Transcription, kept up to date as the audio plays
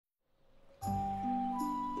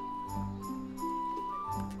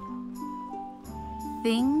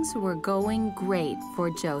Things were going great for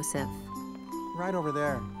Joseph. Right over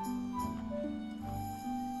there.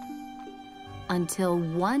 Until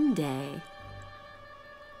one day,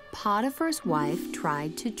 Potiphar's wife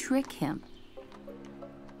tried to trick him.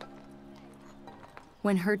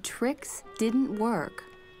 When her tricks didn't work,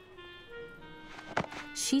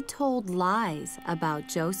 she told lies about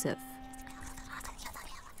Joseph.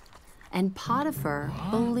 And Potiphar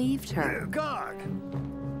believed her.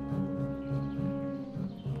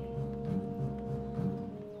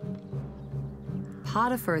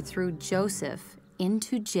 Potiphar threw Joseph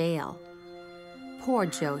into jail. Poor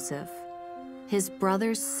Joseph. His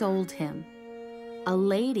brothers sold him. A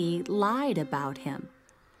lady lied about him,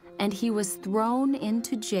 and he was thrown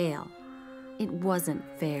into jail. It wasn't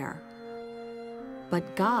fair.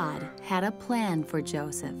 But God had a plan for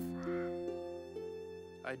Joseph.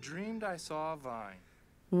 I dreamed I saw a vine.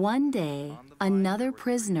 One day, another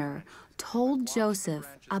prisoner told Joseph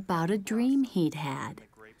about a dream he'd had.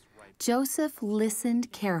 Joseph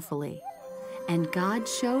listened carefully, and God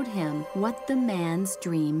showed him what the man's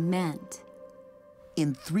dream meant.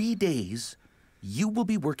 In 3 days, you will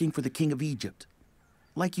be working for the king of Egypt,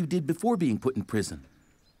 like you did before being put in prison.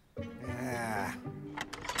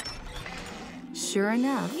 Sure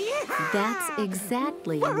enough, that's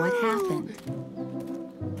exactly what happened.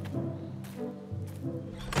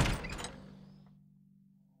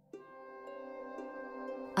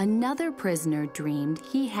 Another prisoner dreamed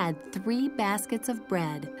he had 3 baskets of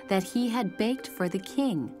bread that he had baked for the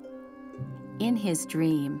king. In his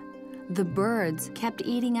dream, the birds kept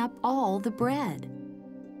eating up all the bread.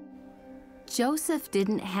 Joseph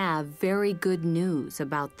didn't have very good news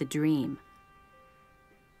about the dream.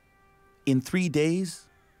 In 3 days,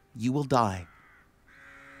 you will die.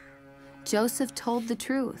 Joseph told the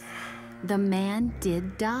truth. The man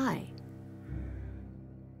did die.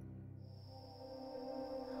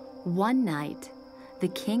 One night, the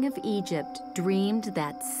king of Egypt dreamed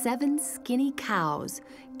that 7 skinny cows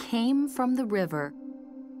came from the river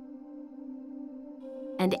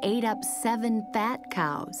and ate up 7 fat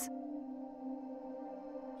cows.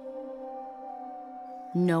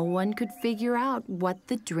 No one could figure out what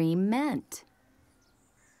the dream meant.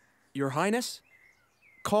 Your Highness,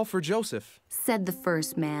 call for Joseph, said the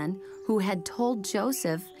first man who had told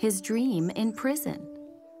Joseph his dream in prison.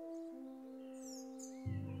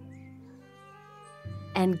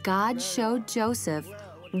 And God showed Joseph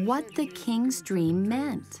what the king's dream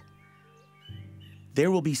meant.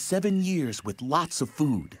 There will be 7 years with lots of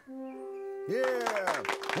food.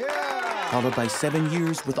 Followed by 7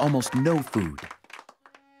 years with almost no food.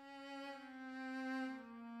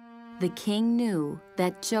 The king knew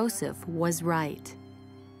that Joseph was right.